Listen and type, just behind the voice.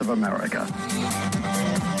America.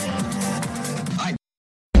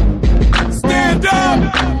 Stand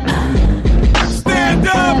up! Stand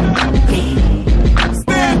up!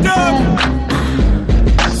 Stand up!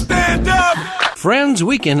 Stand up! Friends,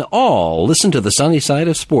 we can all listen to the sunny side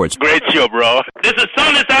of sports. Great show, bro. This is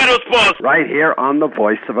Sunny Side of Sports. Right here on the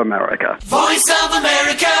Voice of America. Voice of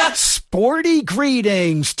America! Sporty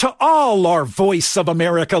greetings to all our Voice of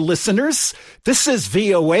America listeners. This is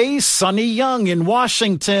VOA's Sonny Young in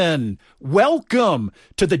Washington. Welcome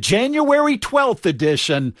to the January 12th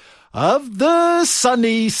edition of the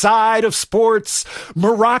sunny side of sports.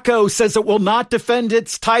 Morocco says it will not defend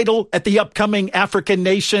its title at the upcoming African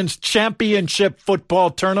Nations Championship football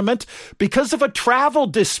tournament because of a travel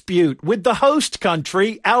dispute with the host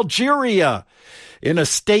country, Algeria. In a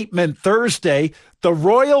statement Thursday, the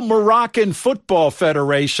Royal Moroccan Football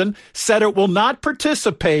Federation said it will not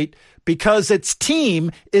participate because its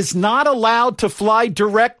team is not allowed to fly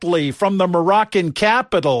directly from the Moroccan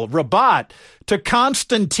capital, Rabat, to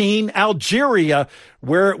Constantine, Algeria,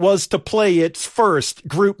 where it was to play its first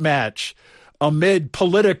group match. Amid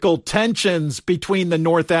political tensions between the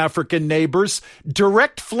North African neighbors,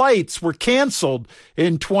 direct flights were canceled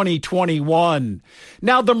in 2021.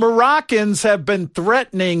 Now, the Moroccans have been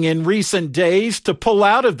threatening in recent days to pull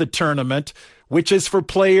out of the tournament, which is for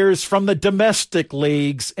players from the domestic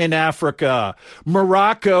leagues in Africa.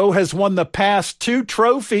 Morocco has won the past 2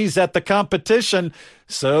 trophies at the competition,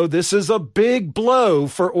 so this is a big blow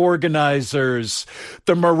for organizers.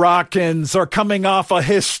 The Moroccans are coming off a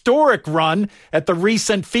historic run at the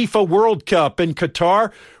recent FIFA World Cup in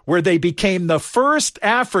Qatar, where they became the first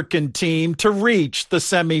African team to reach the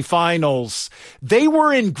semifinals. They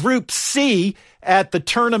were in Group C at the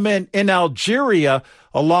tournament in Algeria,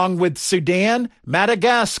 along with Sudan,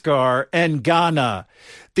 Madagascar, and Ghana.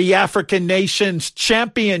 The African Nations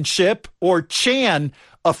Championship, or CHAN,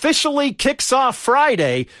 officially kicks off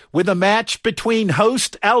Friday with a match between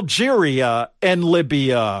host Algeria and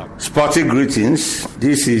Libya. Sporting greetings.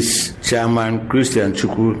 This is Chairman Christian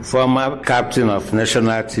Chukwu, former captain of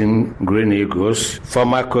national team Green Eagles,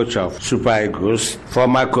 former coach of Super Eagles,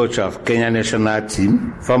 former coach of Kenya national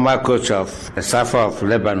team, former coach of Safa of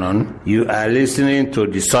Lebanon. You are listening to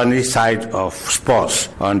the sunny side of sports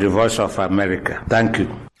on the Voice of America. Thank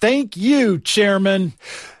you. Thank you, Chairman.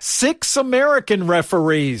 6 American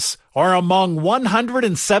referees are among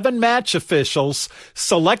 107 match officials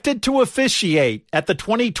selected to officiate at the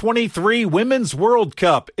 2023 Women's World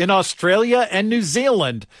Cup in Australia and New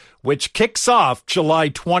Zealand, which kicks off July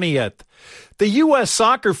 20th. The U.S.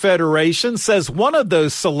 Soccer Federation says one of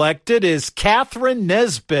those selected is Catherine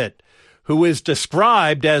Nesbitt, who is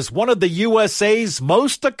described as one of the USA's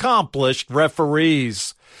most accomplished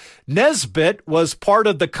referees. Nesbitt was part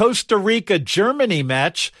of the Costa Rica-Germany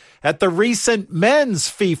match at the recent Men's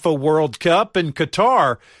FIFA World Cup in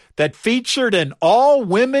Qatar that featured an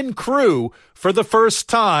all-women crew for the first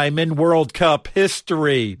time in World Cup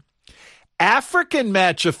history. African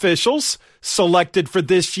match officials selected for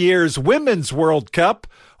this year's Women's World Cup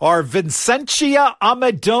are Vincentia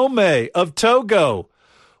Amadome of Togo,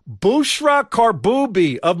 Bushra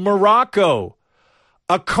Karboubi of Morocco,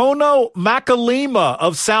 Akono Makalima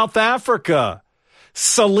of South Africa,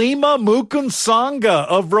 Salima Mukunsanga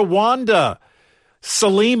of Rwanda.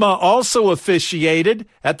 Salima also officiated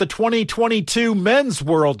at the 2022 Men's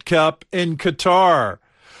World Cup in Qatar.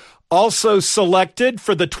 Also selected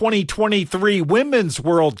for the 2023 Women's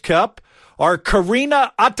World Cup are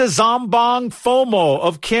Karina Atazambong Fomo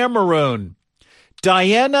of Cameroon,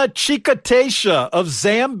 Diana Chikatesha of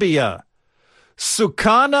Zambia,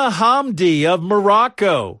 Sukana Hamdi of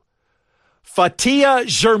Morocco, Fatia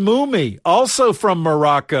Jermoumi, also from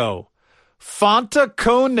Morocco, Fanta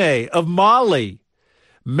Kone of Mali,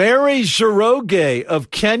 Mary Jiroge of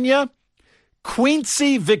Kenya,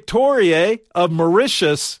 Quincy Victoria of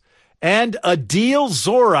Mauritius, and Adil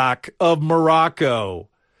Zorak of Morocco.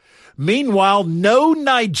 Meanwhile, no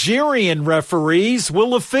Nigerian referees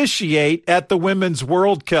will officiate at the Women's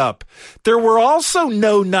World Cup. There were also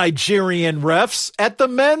no Nigerian refs at the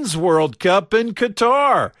Men's World Cup in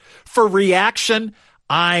Qatar. For reaction,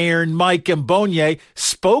 Iron Mike Mbonye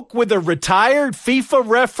spoke with a retired FIFA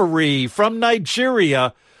referee from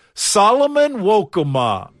Nigeria, Solomon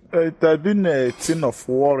Wokoma. It has been a thing of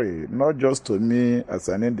worry, not just to me as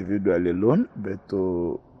an individual alone, but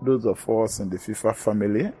to those of us in the FIFA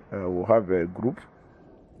family. We have a group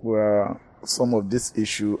where some of these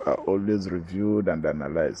issues are always reviewed and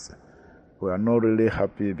analyzed. We are not really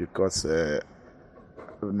happy because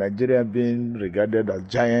Nigeria being regarded as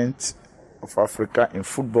giant of Africa in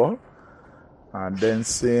football, and then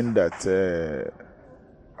saying that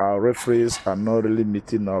our referees are not really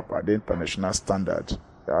meeting up at the international standard.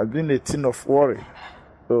 It has been a thing of worry.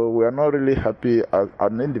 So we are not really happy as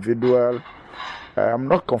an individual. I'm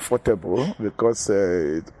not comfortable because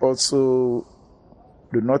it also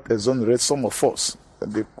do not exonerate some of us.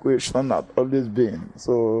 The question has always been,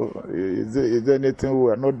 so is there anything we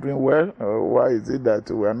are not doing well? Or why is it that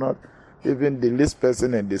we are not? Even the least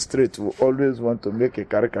person in the street will always want to make a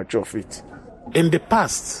caricature of it. In the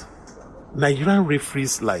past, Nigerian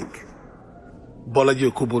referees like Bolaji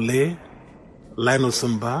Okubole, Lionel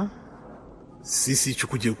Sumba, Sisi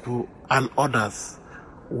Chukwujeku, and others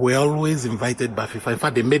were always invited by FIFA. In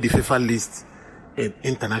fact, they made the FIFA list in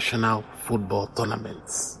international football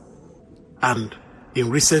tournaments. And in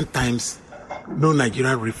recent times, no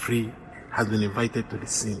Nigerian referee has been invited to the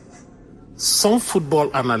scene. Some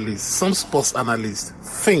football analysts, some sports analysts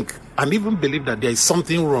think and even believe that there is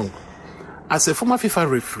something wrong. As a former FIFA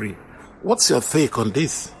referee, what's your take on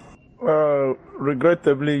this? Well,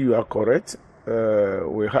 regrettably, you are correct.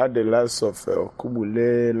 We had the likes of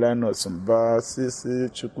Okubule, Lionel Sumba, Sisi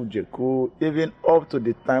Chukwujeku, even up to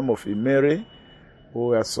the time of Imere, who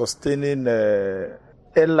were sustaining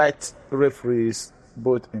elite referees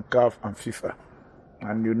both in CAF and FIFA.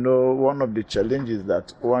 And you know, one of the challenges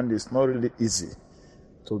that one is not really easy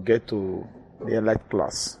to get to the elite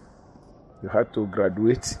class. You had to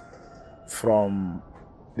graduate from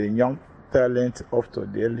the young talent up to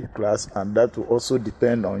the elite class, and that will also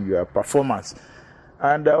depend on your performance.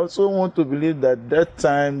 And I also want to believe that that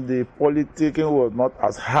time the politicking was not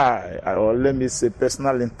as high, or let me say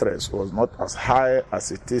personal interest was not as high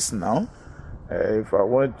as it is now. If I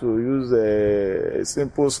want to use a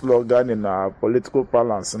simple slogan in our political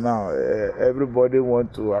parlance now, everybody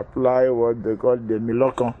want to apply what they call the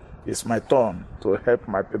Milokon. It's my turn to help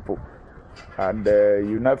my people. And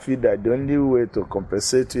you now feel that the only way to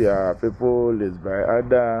compensate your people is by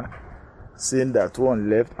either seeing that one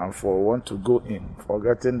left and for one to go in,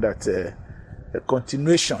 forgetting that a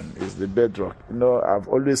continuation is the bedrock. You know, I've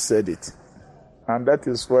always said it. And that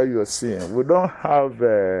is why you're seeing. We don't have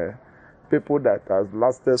people that has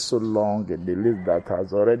lasted so long in the list that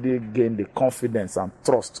has already gained the confidence and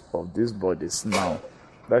trust of these bodies now.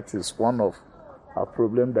 That is one of our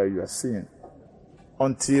problems that you are seeing.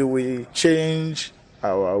 Until we change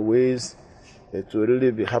our ways, it will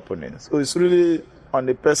really be happening. So it's really, on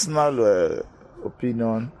a personal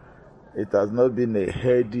opinion, it has not been a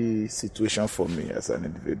healthy situation for me as an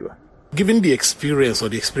individual. Given the experience or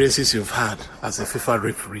the experiences you've had as a FIFA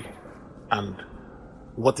referee and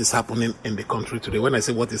what is happening in the country today, when I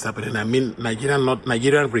say what is happening, I mean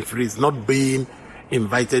Nigerian referees not being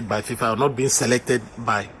invited by FIFA or not being selected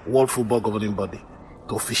by World Football Governing Body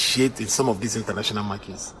to officiate in some of these international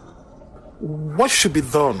matches. What should be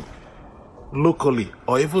done locally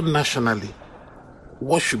or even nationally?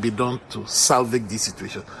 What should be done to salvage this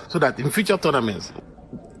situation so that in future tournaments,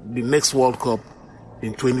 the next World Cup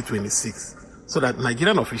in 2026, so that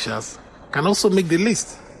Nigerian officials can also make the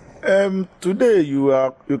list? Today,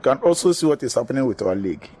 you can also see what is happening with our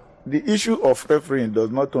league. The issue of refereeing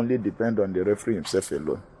does not only depend on the referee himself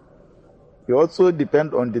alone. It also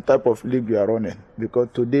depends on the type of league you are running, because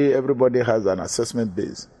today everybody has an assessment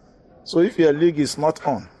base. So if your league is not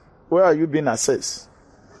on, where are you being assessed?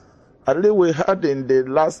 At least we had in the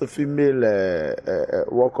last female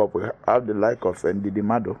World Cup, we have the like of Ndidi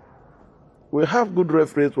Mado. We have good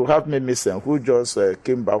referees. We have Memisen, who just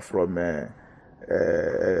came back from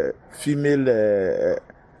female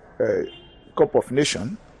Cup of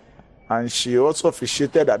Nations, and she also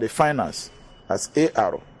officiated at the finals as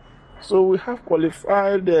AR. So we have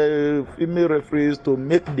qualified female referees to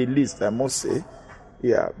make the list, I must say.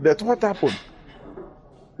 Yeah, but what happened?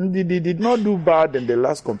 They did not do bad in the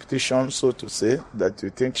last competition, so to say, that you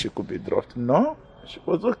think she could be dropped. No, she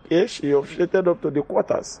was okay. She officiated up to the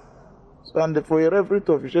quarters. So, and for a referee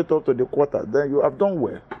to officiate up to the quarters, then you have done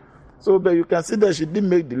well. So, but you can see that she didn't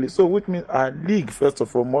make the list. So, which means our league, first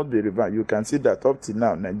of all, must be revamped. You can see that up to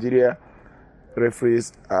now, Nigeria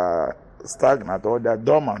referees are stagnant or they're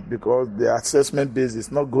dormant because the assessment base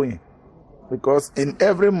is not going. Because in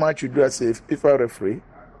every match you do as a FIFA referee,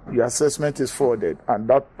 your assessment is forwarded, and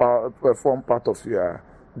that form part of your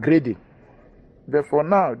grading. But for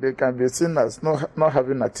now, they can be seen as not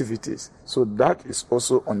having activities. So that is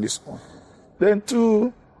also on its own. Then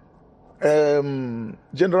two,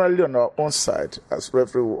 generally on our own side, as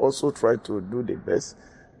referee, we also try to do the best.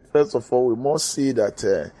 First of all, we must see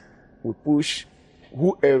that we push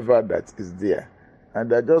whoever that is there.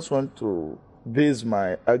 And I just want to base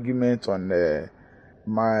my argument on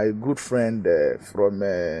my good friend from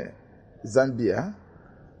Zambia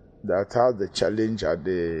that had the challenge at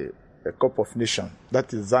the a Cup of Nations.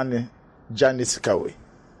 That is Gianni Sikawe.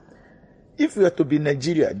 If we were to be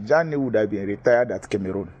Nigeria, Gianni would have been retired at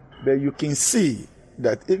Cameroon. But you can see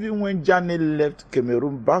that even when Gianni left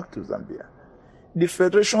Cameroon back to Zambia, the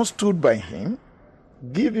federation stood by him,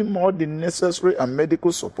 gave him all the necessary and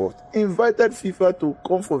medical support, invited FIFA to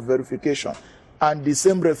come for verification, and the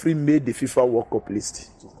same referee made the FIFA World Cup list.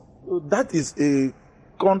 So that is a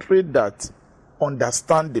country that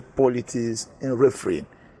understands the politics in refereeing.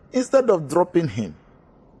 Instead of dropping him,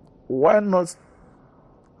 why not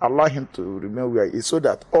allow him to remain where he is so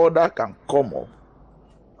that order can come up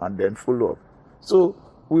and then follow up? So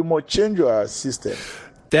we must change our system.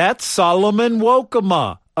 That's Solomon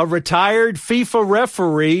Wokoma, a retired FIFA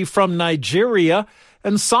referee from Nigeria,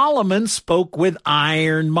 and Solomon spoke with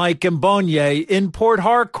Iron Mike Mbonye in Port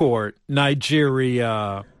Harcourt,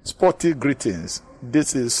 Nigeria. Sporty greetings.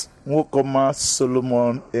 This is Wokoma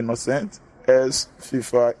Solomon Innocent, as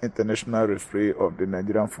FIFA International Referee of the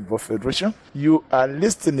Nigerian Football Federation. You are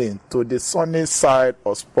listening to the sunny side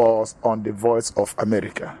of sports on the Voice of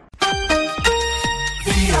America.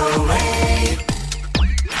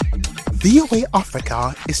 VOA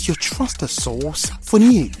Africa is your trusted source for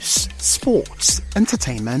news, sports,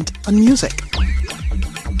 entertainment, and music.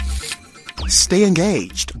 Stay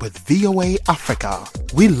engaged with VOA Africa.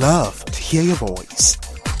 We love to hear your voice.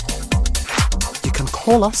 You can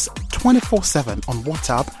call us 24/7 on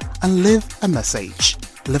WhatsApp and leave a message.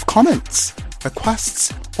 Leave comments,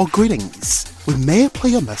 requests, or greetings. We may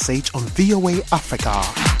play your message on VOA Africa.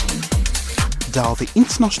 Dial the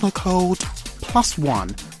international code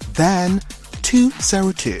 +1, then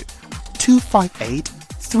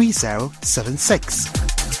 202-258-3076.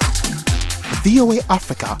 VOA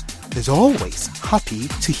Africa is always happy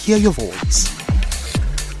to hear your voice.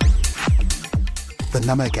 The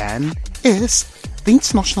number again is the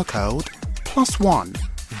international code +1,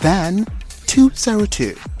 then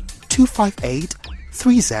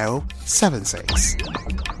 202-258-3076.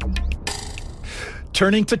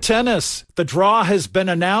 Turning to tennis, the draw has been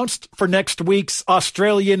announced for next week's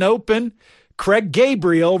Australian Open. Craig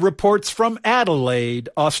Gabriel reports from Adelaide,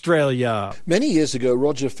 Australia. Many years ago,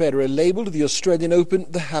 Roger Federer labelled the Australian Open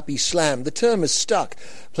the Happy Slam. The term has stuck.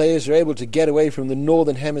 Players are able to get away from the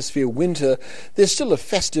Northern Hemisphere winter. There's still a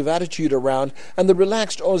festive attitude around, and the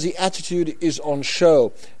relaxed Aussie attitude is on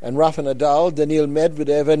show. And Rafa Nadal, Daniil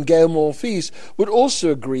Medvedev and Gael Monfils would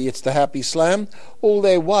also agree it's the Happy Slam. All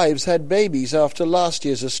their wives had babies after last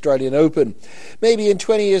year's Australian Open. Maybe in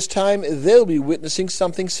 20 years' time, they'll be witnessing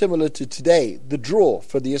something similar to today, the draw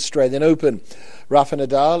for the Australian Open. Rafa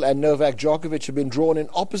Nadal and Novak Djokovic have been drawn in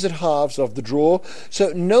opposite halves of the draw,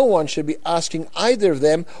 so no one should be asking either of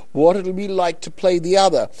them what it'll be like to play the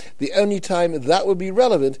other. The only time that would be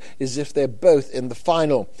relevant is if they're both in the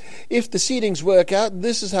final. If the seedings work out,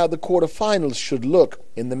 this is how the quarterfinals should look.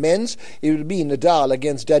 In the men's, it would be Nadal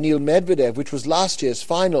against Daniil Medvedev, which was last year's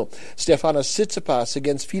final. Stefanos Tsitsipas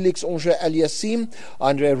against Felix Auger-Aliassime,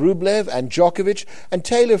 Andrei Rublev and Djokovic, and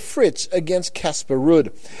Taylor Fritz against Casper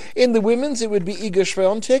Ruud. In the women's, it would be Iga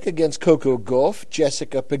Swiatek against Coco Gauff.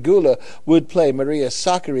 Jessica Pegula would play Maria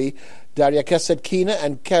Sakkari. Daria Kasatkina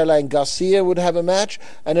and Caroline Garcia would have a match,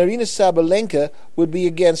 and Arina Sabalenka would be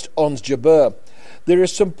against Ons Jabeur. There are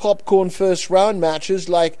some popcorn first-round matches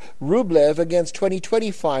like Rublev against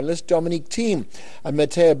 2020 finalist Dominic Thiem, and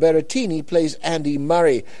Matteo Berrettini plays Andy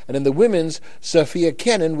Murray. And in the women's, Sofia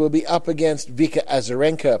Kenin will be up against Vika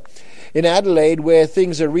Azarenka. In Adelaide, where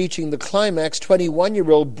things are reaching the climax,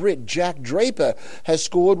 21-year-old Brit Jack Draper has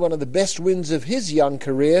scored one of the best wins of his young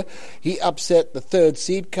career. He upset the third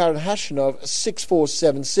seed, Karen Khachanov, 6-4,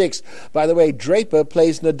 7-6. By the way, Draper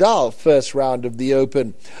plays Nadal first round of the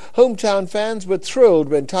Open. Hometown fans were thrilled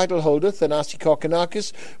when title holder Thanasi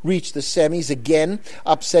Kokkinakis reached the semis again,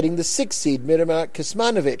 upsetting the sixth seed Mirjana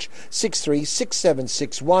Kecmanovic 6-3, 6-7,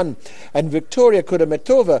 6-1. And Victoria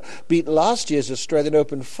Kudermetova beat last year's Australian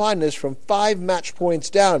Open finalist from 5 match points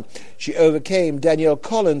down. She overcame Danielle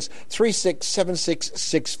Collins 3-6, 7-6,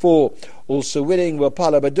 6-4. Also winning were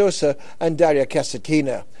Paula Badosa and Daria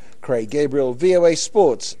Kasatkina. Craig Gabriel, VOA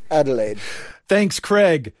Sports, Adelaide. Thanks,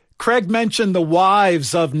 Craig. Craig mentioned the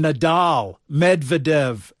wives of Nadal,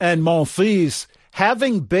 Medvedev, and Monfils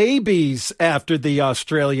having babies after the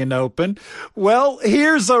Australian Open. Well,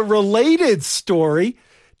 here's a related story.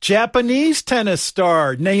 Japanese tennis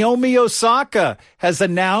star Naomi Osaka has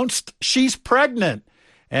announced she's pregnant,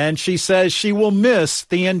 and she says she will miss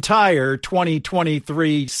the entire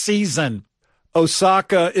 2023 season.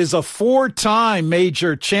 Osaka is a 4-time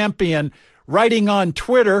major champion. Writing on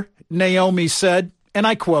Twitter, Naomi said, and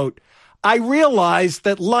I quote, "I realize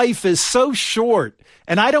that life is so short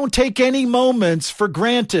and I don't take any moments for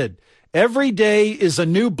granted. Every day is a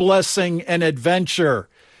new blessing and adventure.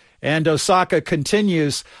 And Osaka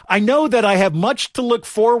continues, I know that I have much to look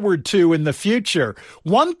forward to in the future.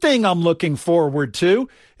 One thing I'm looking forward to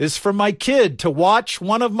is for my kid to watch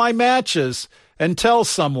one of my matches and tell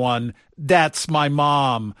someone, that's my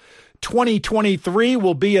mom. 2023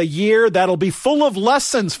 will be a year that'll be full of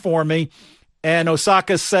lessons for me. And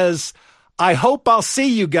Osaka says, I hope I'll see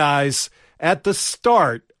you guys at the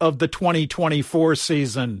start of the 2024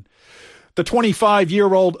 season. The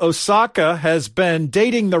 25-year-old Osaka has been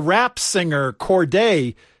dating the rap singer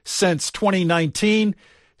Cordae since 2019.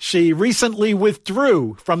 She recently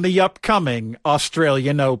withdrew from the upcoming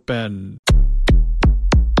Australian Open.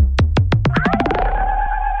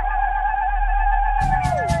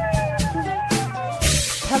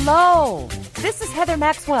 Hello, this is Heather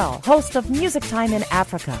Maxwell, host of Music Time in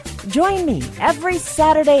Africa. Join me every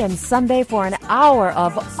Saturday and Sunday for an hour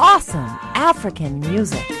of awesome African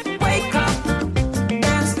music. Wake up,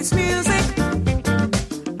 dance this music.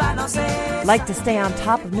 Like to stay on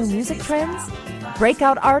top of new music trends?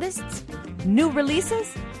 Breakout artists? New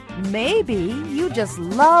releases? Maybe you just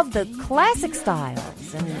love the classic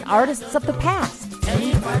styles and artists of the past.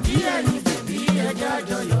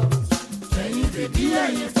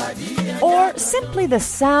 Or simply the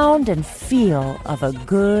sound and feel of a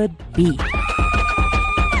good beat.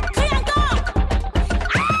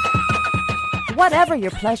 Whatever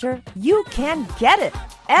your pleasure, you can get it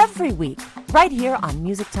every week right here on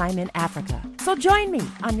Music Time in Africa. So join me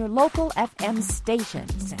on your local FM station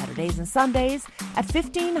Saturdays and Sundays at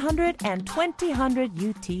 1500 and 2000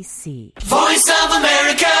 UTC. Voice of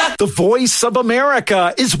America. The Voice of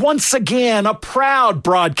America is once again a proud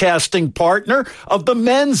broadcasting partner of the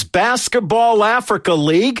Men's Basketball Africa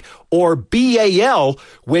League, or BAL,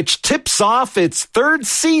 which tips off its third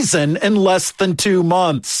season in less than 2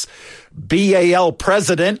 months. BAL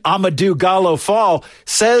President Amadou Gallo Fall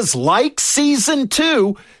says, like Season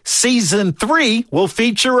 2, Season 3 will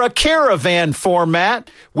feature a caravan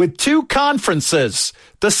format with 2 conferences,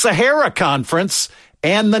 the Sahara Conference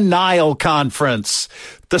and the Nile Conference.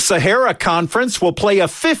 The Sahara Conference will play a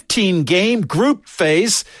 15-game group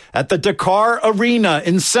phase at the Dakar Arena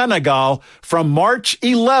in Senegal from March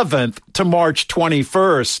 11th to March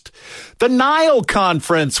 21st. The Nile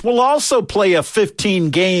Conference will also play a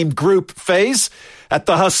 15-game group phase at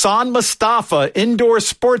the Hassan Mustafa Indoor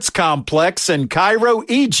Sports Complex in Cairo,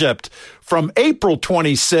 Egypt from April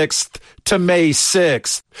 26th to May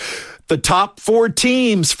 6th. The top 4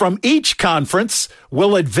 teams from each conference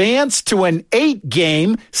will advance to an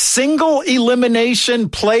 8-game single elimination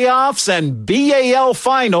playoffs and BAL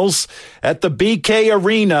finals at the BK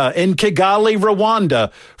Arena in Kigali,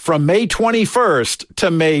 Rwanda from May 21st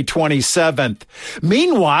to May 27th.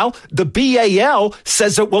 Meanwhile, the BAL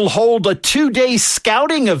says it will hold a 2-day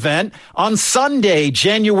scouting event on Sunday,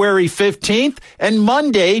 January 15th and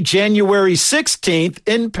Monday, January 16th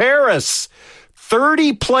in Paris.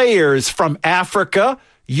 30 players from Africa,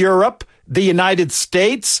 Europe, the United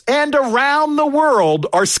States, and around the world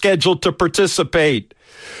are scheduled to participate.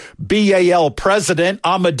 BAL President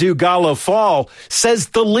Amadou Gallo Fall says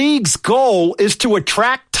the league's goal is to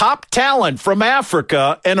attract top talent from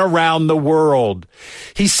Africa and around the world.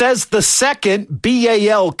 He says the second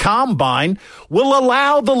BAL Combine will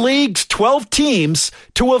allow the league's 12 teams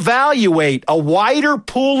to evaluate a wider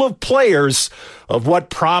pool of players of what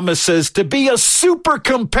promises to be a super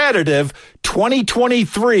competitive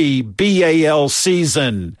 2023 BAL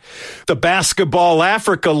season. The Basketball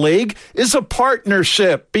Africa League is a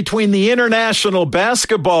partnership between the International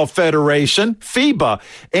Basketball Federation, FIBA,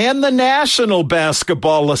 and the National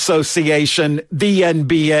Basketball Association, the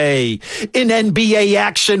NBA. In NBA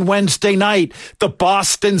action Wednesday night, the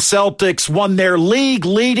Boston Celtics won their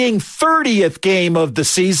league-leading 30th game of the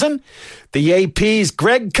season. The AP's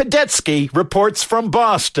Greg Kadetsky reports from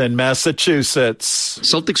Boston, Massachusetts.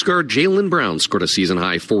 Celtics guard Jaylen Brown scored a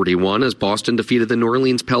season-high 41 as Boston defeated the New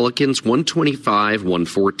Orleans Pelicans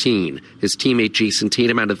 125-114. His teammate Jason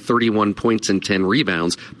Tatum added 31 points and 10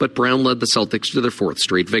 rebounds, but Brown led the Celtics to their 4th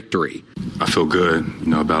straight victory. I feel good,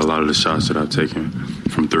 about a lot of the shots that I've taken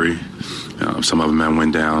from 3. Some of them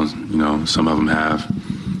went down, some of them have.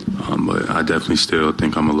 But I definitely still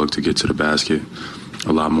think I'm going to look to get to the basket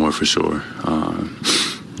a lot more for sure,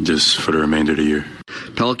 just for the remainder of the year.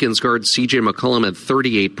 Pelicans guard C.J. McCollum had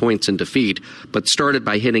 38 points in defeat, but started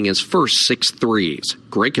by hitting his first 6 threes.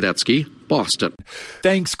 Greg Kadetsky, Boston.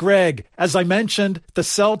 Thanks, Greg. As I mentioned, the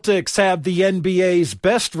Celtics have the NBA's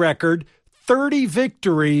best record, 30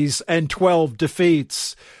 victories and 12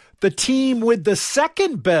 defeats. The team with the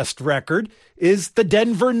second best record is the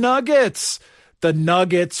Denver Nuggets. The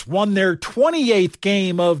Nuggets won their 28th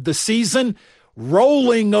game of the season,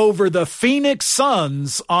 rolling over the Phoenix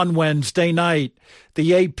Suns on Wednesday night.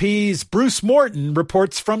 The AP's Bruce Morton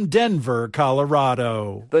reports from Denver,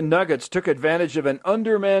 Colorado. The Nuggets took advantage of an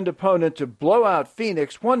undermanned opponent to blow out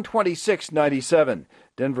Phoenix 126-97.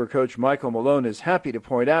 Denver coach Michael Malone is happy to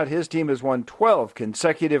point out his team has won 12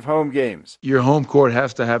 consecutive home games. Your home court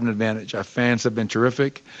has to have an advantage. Our fans have been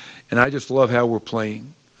terrific, and I just love how we're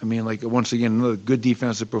playing. I mean, once again, another good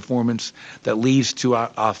defensive performance that leads to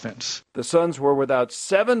our offense. The Suns were without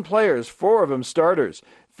 7 players, 4 of them starters.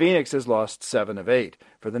 Phoenix has lost 7 of 8.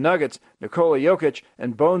 For the Nuggets, Nikola Jokic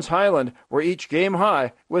and Bones Highland were each game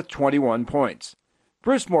high with 21 points.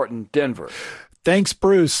 Bruce Morton, Denver. Thanks,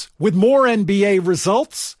 Bruce. With more NBA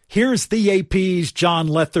results, here's the AP's John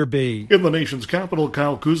Letherby. In the nation's capital,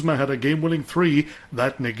 Kyle Kuzma had a game-winning 3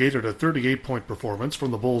 that negated a 38-point performance from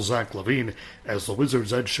the Bulls' Zach LaVine as the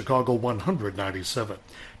Wizards edged Chicago 197.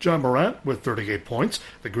 John Morant with 38 points,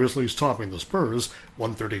 the Grizzlies topping the Spurs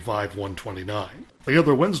 135-129. The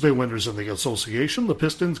other Wednesday winners in the association, the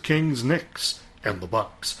Pistons, Kings, Knicks, and the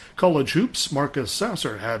Bucks. College hoops, Marcus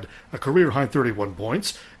Sasser had a career-high 31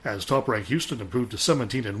 points. As top-ranked Houston improved to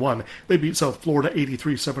 17-1, they beat South Florida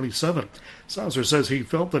 83-77. Sasser says he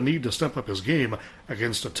felt the need to step up his game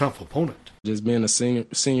against a tough opponent. Just being a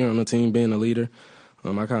senior on the team, being a leader,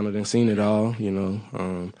 I kind of done seen it all,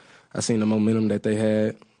 I seen the momentum that they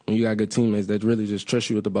had. When you got good teammates that really just trust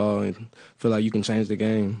you with the ball and feel like you can change the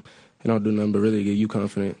game, they don't do nothing but really give you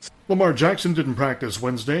confidence. Lamar Jackson didn't practice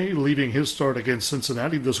Wednesday, leaving his start against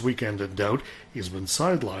Cincinnati this weekend in doubt. He's been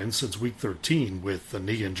sidelined since Week 13 with a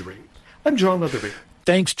knee injury. I'm John Letherby.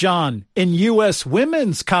 Thanks, John. In U.S.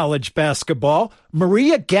 women's college basketball,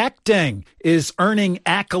 Maria Gakdeng is earning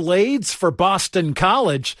accolades for Boston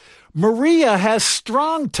College. Maria has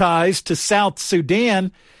strong ties to South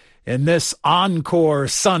Sudan. In this encore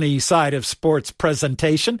Sunny Side of Sports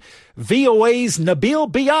presentation, VOA's Nabil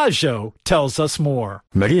Biagio tells us more.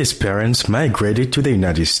 Maria's parents migrated to the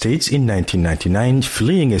United States in 1999,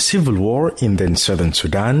 fleeing a civil war in then southern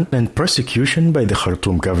Sudan and persecution by the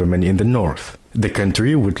Khartoum government in the north. The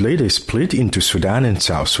country would later split into Sudan and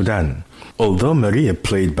South Sudan. Although Maria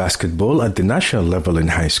played basketball at the national level in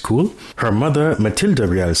high school, her mother, Matilda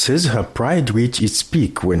Real, says her pride reached its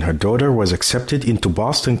peak when her daughter was accepted into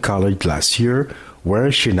Boston College last year,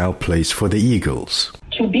 where she now plays for the Eagles.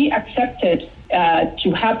 To be accepted,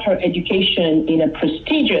 to have her education in a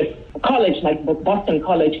prestigious college like Boston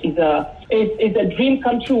College is a dream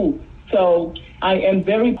come true. So I am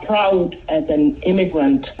very proud as an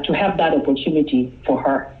immigrant to have that opportunity for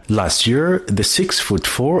her. Last year, the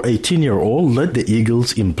 6'4", 18-year-old led the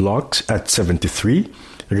Eagles in blocks at 73,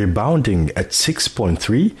 rebounding at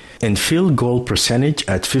 6.3, and field goal percentage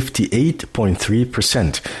at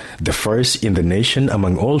 58.3%, the first in the nation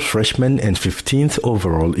among all freshmen and 15th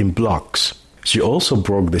overall in blocks. She also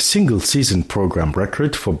broke the single-season program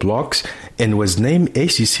record for blocks and was named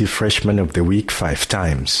ACC Freshman of the Week 5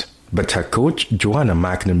 times. But her coach, Joanna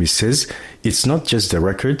McNamee, says it's not just the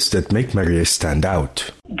records that make Maria stand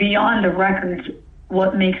out. Beyond the records,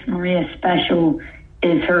 what makes Maria special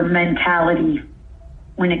is her mentality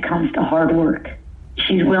when it comes to hard work.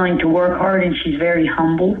 She's willing to work hard and she's very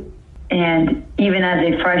humble. And even as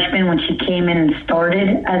a freshman, when she came in and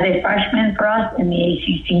started as a freshman for us in the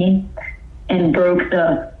ACC and broke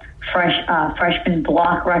the freshman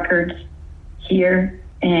block records here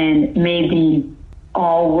and made the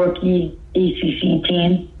all-rookie ACC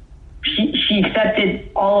team, she accepted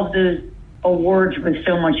all of those awards with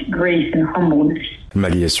so much grace and humbleness.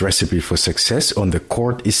 Maria's recipe for success on the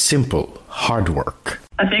court is simple: hard work.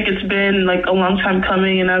 I think it's been a long time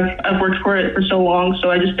coming, and I've worked for it for so long. So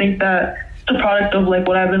I just think that the product of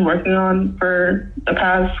what I've been working on for the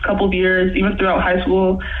past couple of years, even throughout high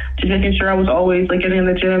school, just making sure I was always getting in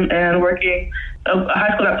the gym and working. A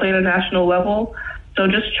high school that played at a national level. So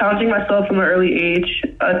just challenging myself from an early age,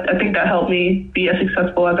 I think that helped me be as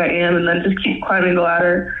successful as I am and then just keep climbing the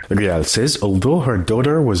ladder. Real says although her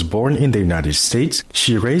daughter was born in the United States,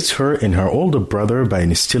 she raised her and her older brother by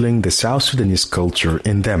instilling the South Sudanese culture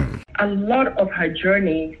in them. A lot of her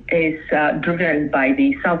journey is driven by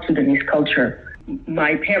the South Sudanese culture.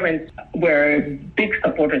 My parents were big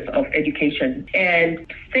supporters of education, and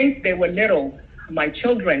since they were little, my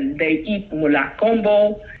children, they eat mulak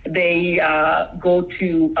combo, they go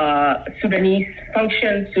to Sudanese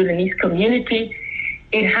functions, Sudanese community.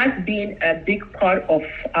 It has been a big part of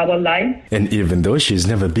our life. And even though she's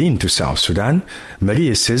never been to South Sudan,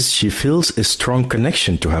 Maria says she feels a strong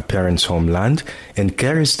connection to her parents' homeland and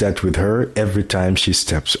carries that with her every time she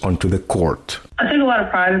steps onto the court. I take a lot of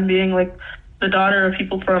pride in being the daughter of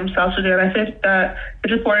people from South Sudan. I think that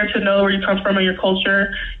it's important to know where you come from and your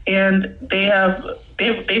culture, and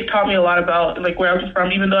they've taught me a lot about like where I'm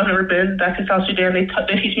from. Even though I've never been back to South Sudan, they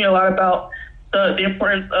teach me a lot about the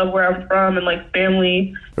importance of where I'm from and like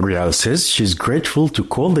family. Rial says she's grateful to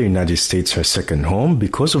call the United States her second home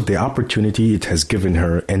because of the opportunity it has given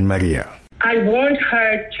her and Maria. I want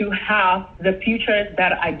her to have the future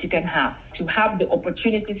that I didn't have, to have the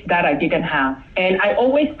opportunities that I didn't have. And I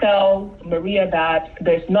always tell Maria that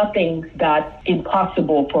there's nothing that's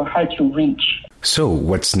impossible for her to reach. So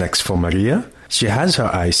what's next for Maria? She has her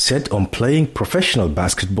eyes set on playing professional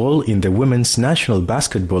basketball in the Women's National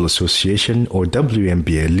Basketball Association or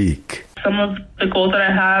WNBA league. Some of the goals that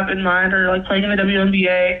I have in mind are like playing in the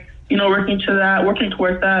WNBA, working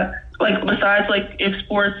towards that. Like besides like if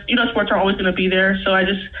sports, sports are always going to be there. So I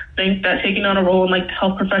just think that taking on a role in like the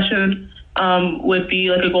health profession would be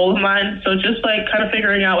like a goal of mine. So just like kind of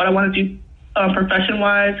figuring out what I want to do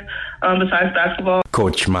profession-wise besides basketball.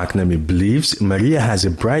 Coach McNamee believes Maria has a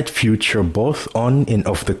bright future both on and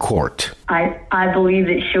off the court. I believe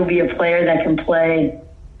that she'll be a player that can play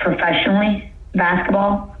professionally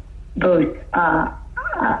basketball. Both,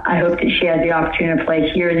 I hope that she has the opportunity to play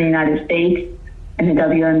here in the United States in the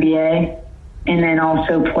WNBA, and then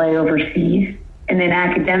also play overseas. And then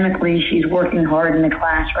academically, she's working hard in the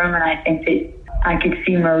classroom, and I think that I could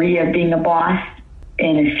see Maria being a boss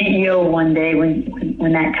and a CEO one day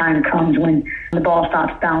when that time comes, when the ball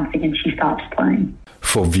stops bouncing and she stops playing.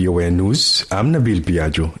 For VOA News, I'm Nabil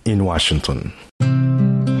Biagio in Washington.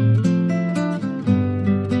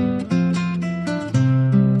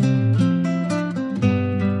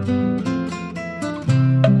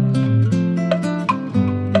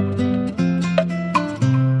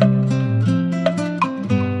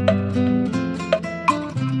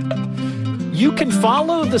 You can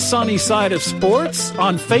follow the Sunny Side of Sports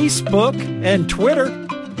on Facebook and Twitter.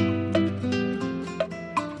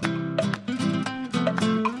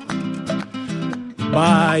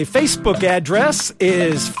 My Facebook address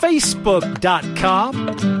is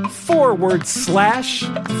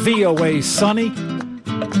facebook.com/VOA Sunny.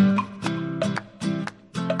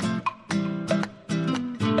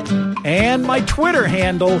 And my Twitter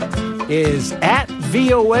handle is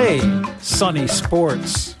 @VOA Sunny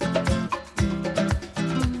Sports.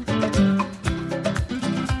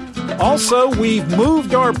 Also, we've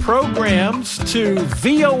moved our programs to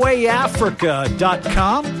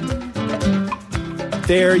voaafrica.com.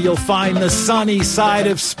 There you'll find the Sunny Side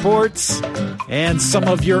of Sports and some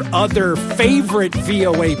of your other favorite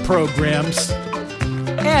VOA programs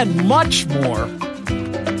and much more.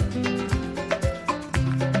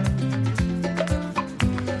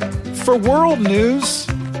 For world news,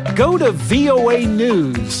 go to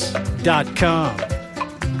voanews.com.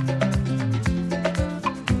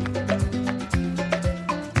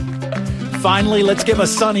 Finally, let's give a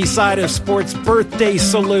Sunny Side of Sports birthday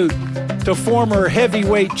salute to former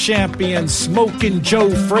heavyweight champion Smokin' Joe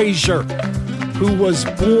Frazier, who was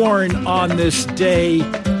born on this day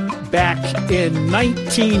back in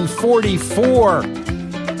 1944.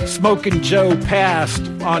 Smokin' Joe passed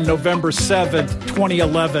on November 7th,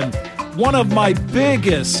 2011. One of my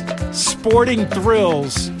biggest sporting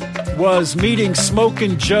thrills was meeting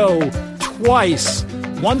Smokin' Joe twice,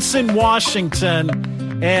 once in Washington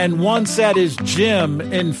and once at his gym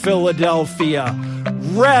in Philadelphia.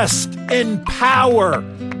 Rest in power,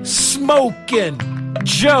 Smokin'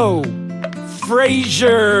 Joe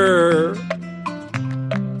Frazier.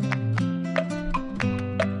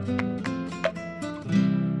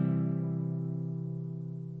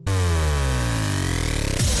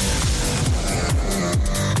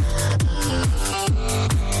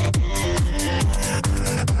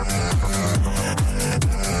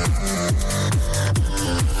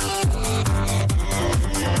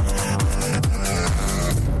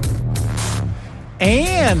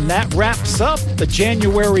 And that wraps up the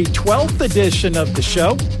January 12th edition of the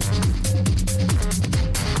show.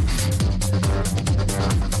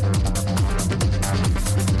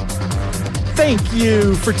 Thank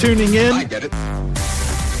you for tuning in. I get it.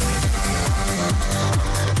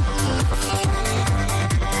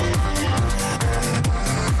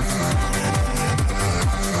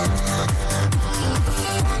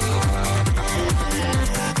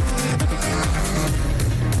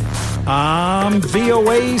 I'm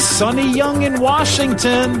VOA's Sonny Young in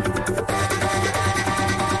Washington.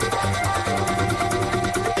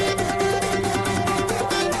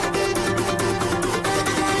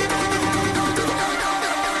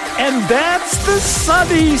 And that's the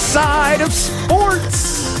Sunny Side of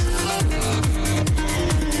Sports.